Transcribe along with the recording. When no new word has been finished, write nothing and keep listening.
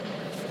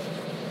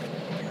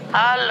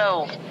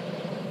Hello.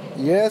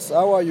 Yes,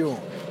 how are you?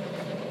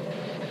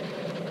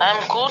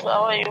 I'm good.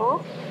 How are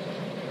you?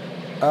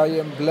 I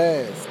am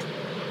blessed.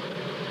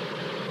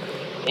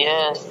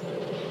 Yes.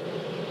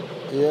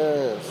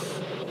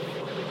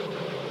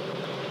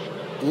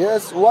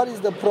 Yes, what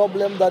is the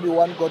problem that you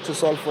want God to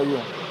solve for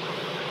you?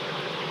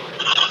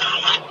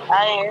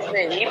 I have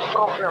a hip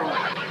problem.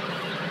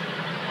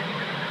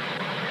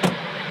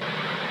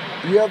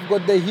 You have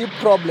got the hip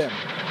problem.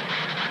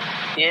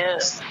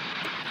 Yes.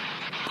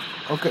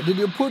 Okay, did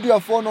you put your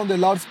phone on the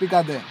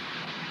loudspeaker there?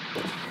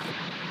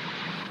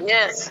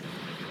 Yes.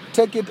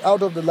 Take it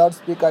out of the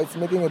loudspeaker. It's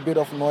making a bit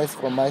of noise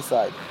from my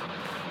side.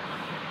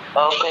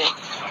 Okay.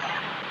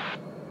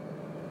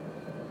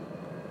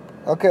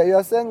 Okay, you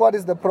are saying what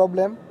is the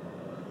problem?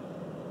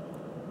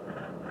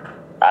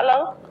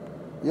 Hello?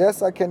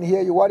 Yes, I can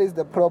hear you. What is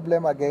the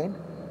problem again?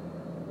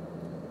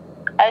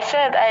 I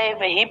said I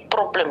have a hip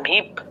problem.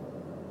 Hip.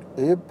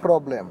 Hip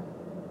problem.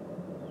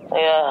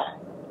 Yeah.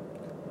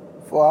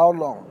 For how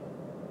long?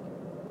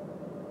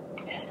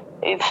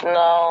 It's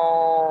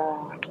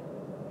now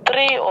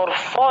 3 or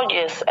 4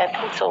 years. I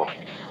think so.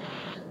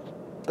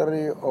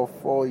 3 or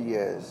 4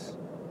 years.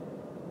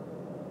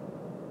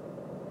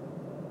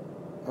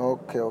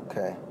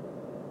 Okay.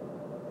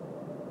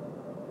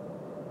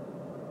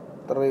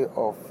 3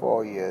 or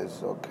 4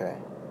 years, okay.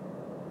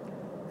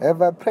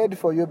 Have I prayed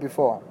for you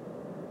before?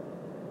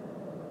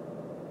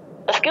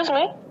 Excuse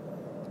me?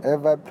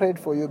 Have I prayed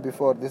for you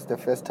before? This is the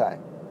first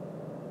time.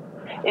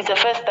 It's the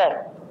first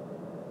time.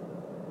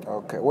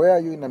 Okay. Where are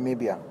you in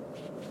Namibia?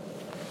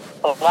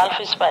 Oh,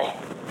 Walvis Bay.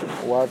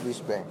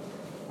 Walvis Bay.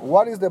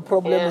 What is the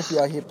problem Yes. with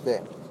your hip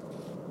there?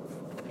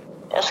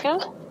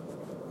 Excuse?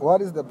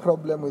 What is the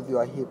problem with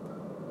your hip?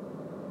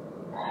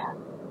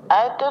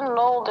 I don't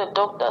know. The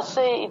doctor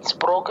say it's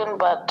broken,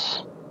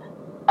 but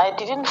I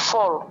didn't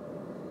fall.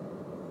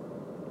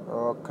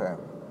 Okay.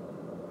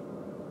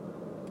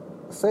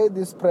 Say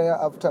this prayer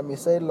after me.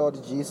 Say,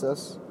 Lord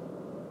Jesus.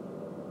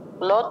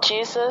 Lord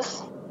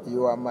Jesus.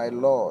 You are my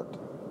Lord.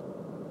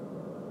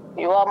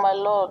 You are my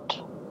Lord.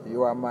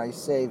 You are my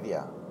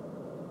Savior.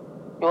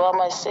 You are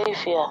my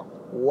Savior.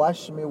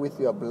 Wash me with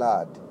your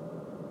blood.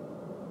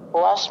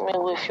 Wash me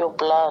with your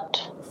blood.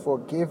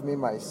 Forgive me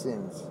my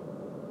sins.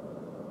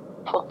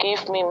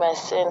 Forgive me my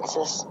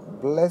sins.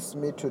 Bless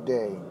me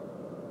today.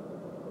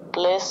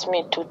 Bless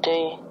me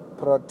today.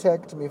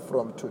 Protect me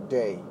from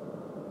today.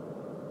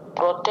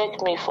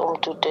 Protect me from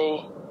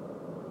today.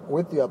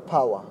 With your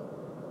power.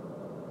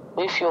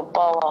 With your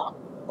power.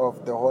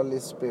 Of the Holy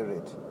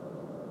Spirit.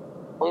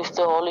 With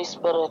the Holy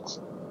Spirit.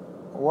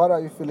 What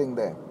are you feeling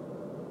there?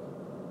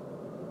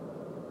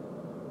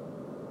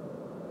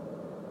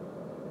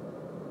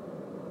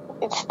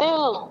 It's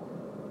still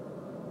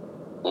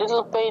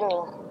little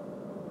paining.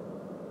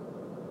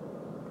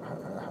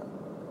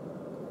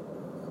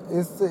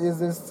 Is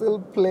it still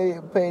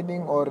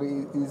paining or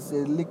is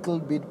a little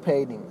bit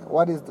paining?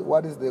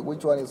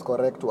 Which one is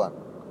correct one?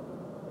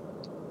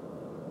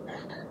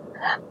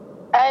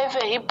 I have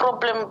a hip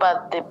problem,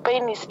 but the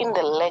pain is in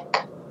the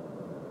leg.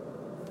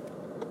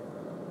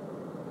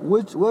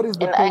 Where is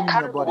the and pain I in your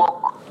can't body?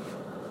 walk.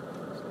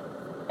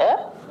 Eh?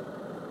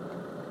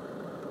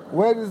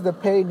 Where is the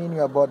pain in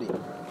your body?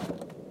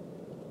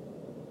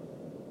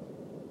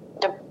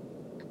 The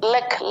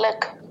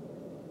leg.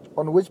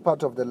 On which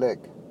part of the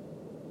leg?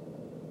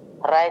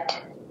 Right.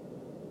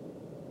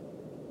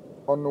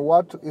 On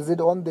what? Is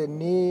it on the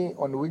knee?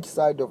 On which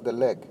side of the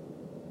leg?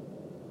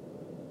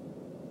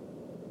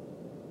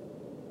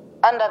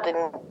 Under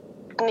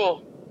the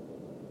knee.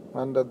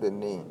 Under the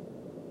knee.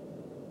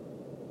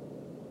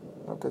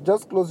 Okay,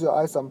 just close your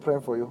eyes. I'm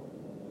praying for you.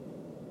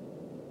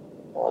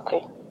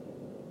 Okay.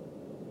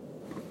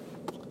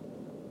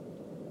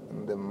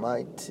 In the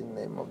mighty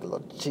name of the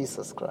Lord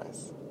Jesus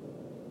Christ,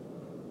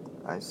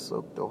 I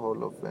soak the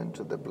whole of you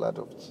into the blood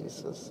of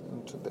Jesus,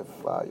 into the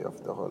fire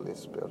of the Holy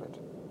Spirit.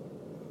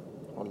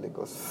 Holy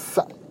Ghost,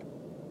 fire.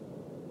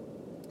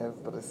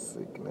 Every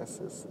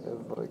sickness,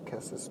 every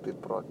curse be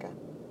broken.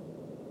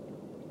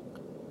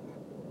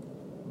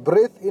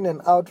 Breathe in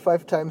and out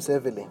 5 times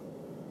heavily.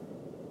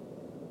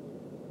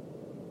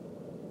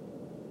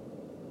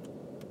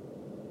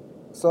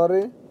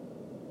 Sorry?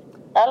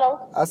 Hello?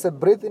 I said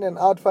breathe in and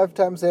out 5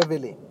 times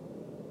heavily.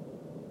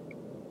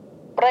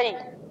 Pray.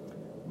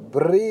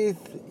 Breathe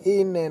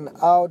in and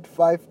out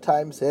 5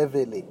 times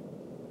heavily.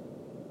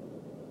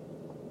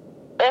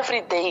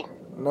 Every day.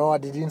 No, I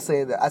didn't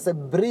say that. I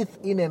said breathe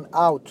in and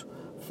out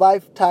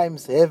 5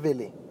 times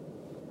heavily.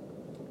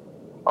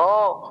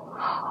 Oh.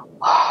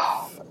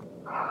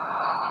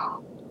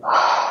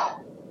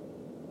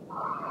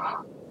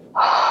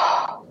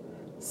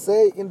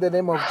 Say in the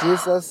name of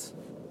Jesus.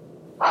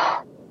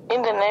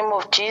 In the name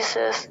of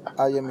Jesus.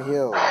 I am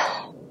healed.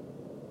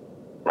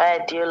 My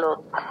dear Lord.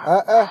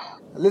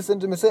 Listen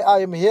to me. Say I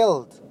am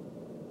healed.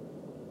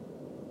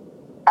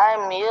 I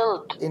am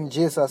healed. In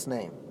Jesus'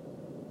 name.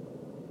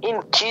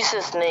 In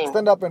Jesus' name.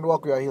 Stand up and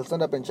walk. You are healed.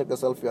 Stand up and check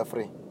yourself. You are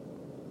free.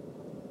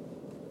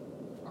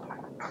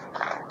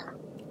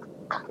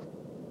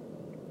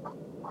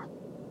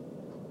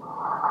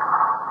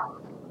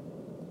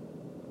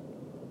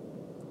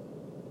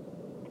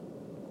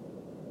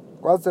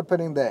 What's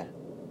happening there?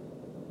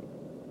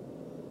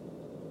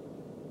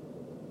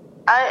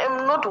 I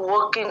am not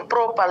working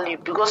properly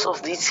because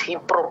of this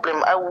hip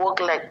problem. I work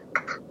like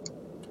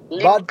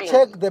limping.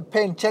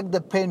 But check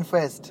the pain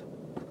first.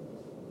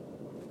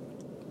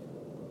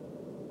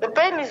 The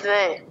pain is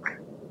there.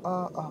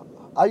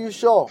 Are you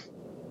sure?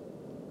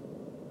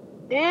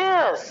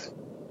 Yes.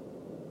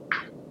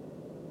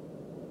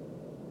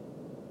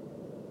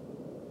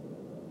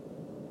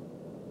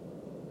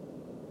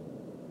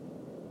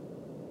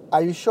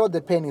 Are you sure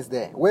the pain is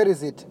there? Where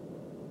is it?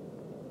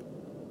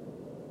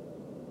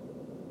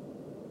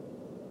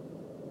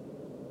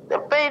 The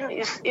pain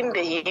is in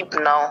the hip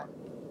now.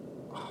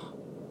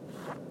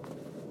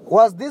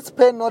 Was this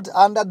pain not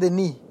under the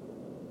knee?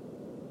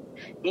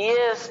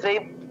 Yes,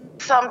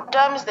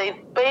 sometimes they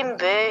pain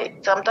there,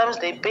 sometimes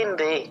they pain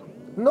there.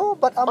 No,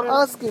 but I'm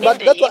asking. But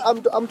that's what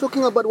I'm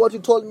talking about. What you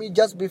told me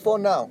just before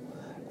now.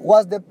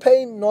 Was the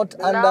pain not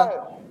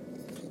under?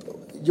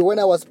 When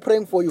I was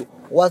praying for you,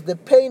 was the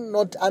pain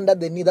not under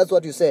the knee? That's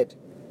what you said.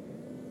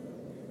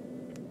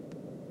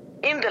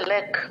 In the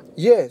leg.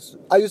 Yes.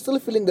 Are you still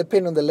feeling the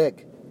pain on the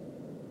leg?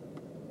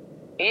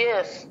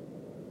 Yes.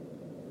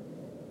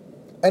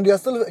 And you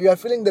are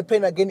feeling the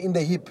pain again in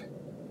the hip.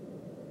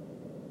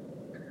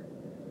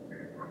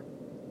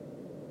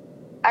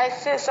 I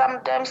say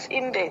sometimes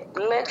in the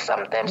leg,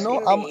 sometimes in the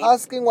hip. No, I'm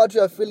asking what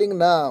you are feeling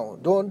now.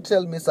 Don't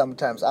tell me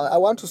sometimes. I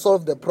want to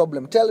solve the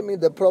problem. Tell me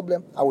the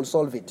problem, I will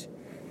solve it.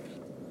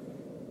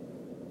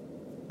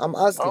 I'm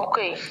asking.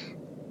 Okay.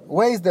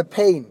 Where is the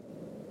pain?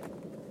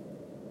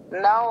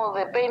 Now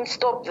the pain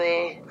stopped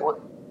there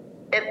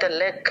at the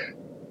leg.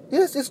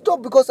 Yes, it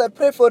stopped because I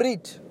pray for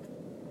it.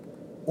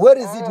 Where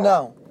is it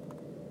now?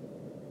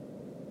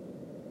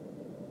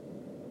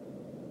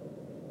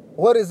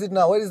 Where is it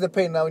now? Where is the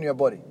pain now in your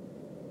body?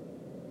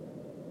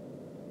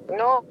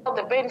 No,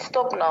 the pain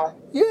stopped now.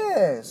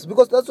 Yes,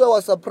 because that's why I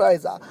was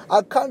surprised.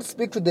 I can't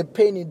speak to the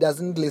pain, it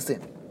doesn't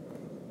listen.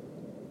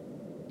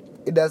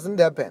 It doesn't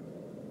happen.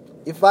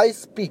 If I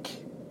speak,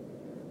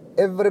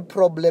 every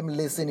problem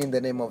listen in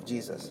the name of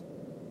Jesus.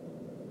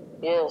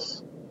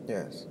 Yes.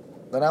 Yes.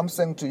 Then I'm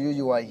saying to you,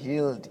 you are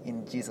healed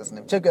in Jesus'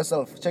 name. Check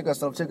yourself,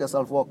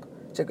 walk.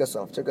 Check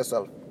yourself.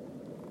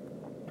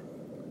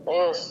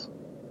 Yes.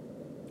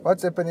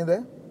 What's happening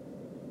there?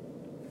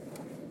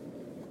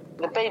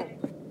 The pain.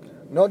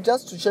 No,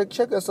 just to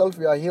check yourself,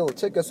 you are healed.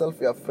 Check yourself,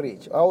 you are free.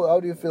 How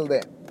do you feel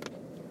there?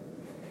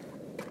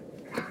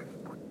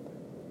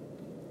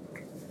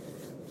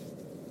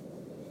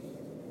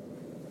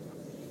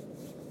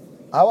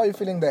 How are you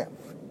feeling there?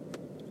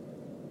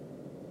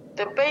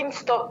 The pain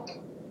stopped.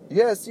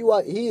 Yes, you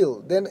are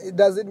healed. Then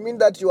does it mean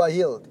that you are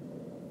healed?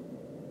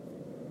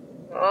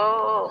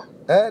 Oh.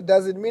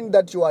 Does it mean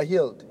that you are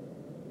healed?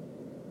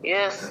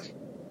 Yes.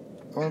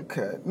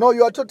 Okay. No,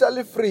 you are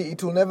totally free.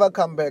 It will never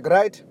come back,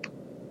 right?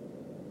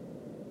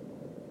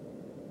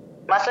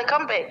 Must I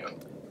come back?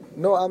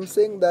 No, I'm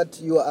saying that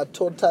you are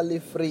totally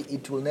free.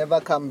 It will never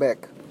come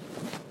back.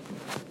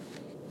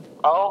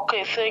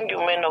 Okay, thank you,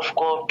 man of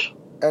God.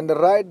 And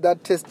write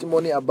that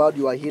testimony about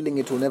your healing.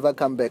 It will never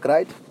come back,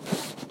 right?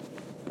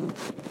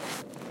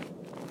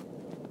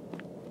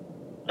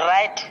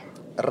 Right.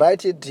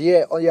 Write it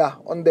here. Oh yeah,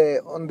 on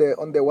the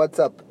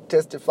WhatsApp,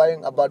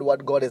 testifying about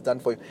what God has done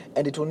for you,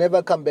 and it will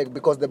never come back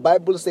because the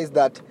Bible says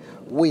that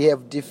we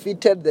have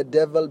defeated the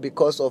devil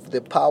because of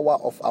the power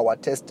of our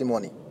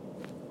testimony.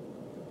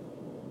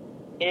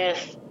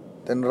 Yes.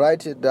 Then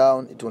write it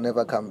down. It will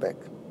never come back.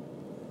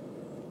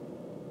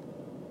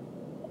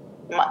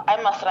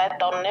 I must write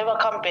down, never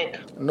come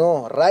back.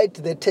 No, write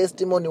the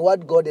testimony,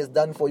 what God has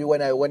done for you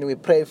when we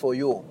pray for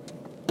you.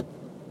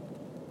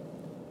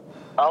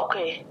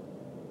 Okay.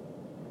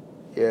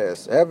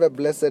 Yes. Have a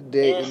blessed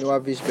day in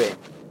Wavish Bay.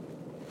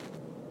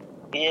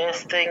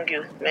 Yes, thank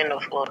you, man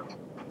of God.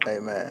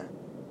 Amen.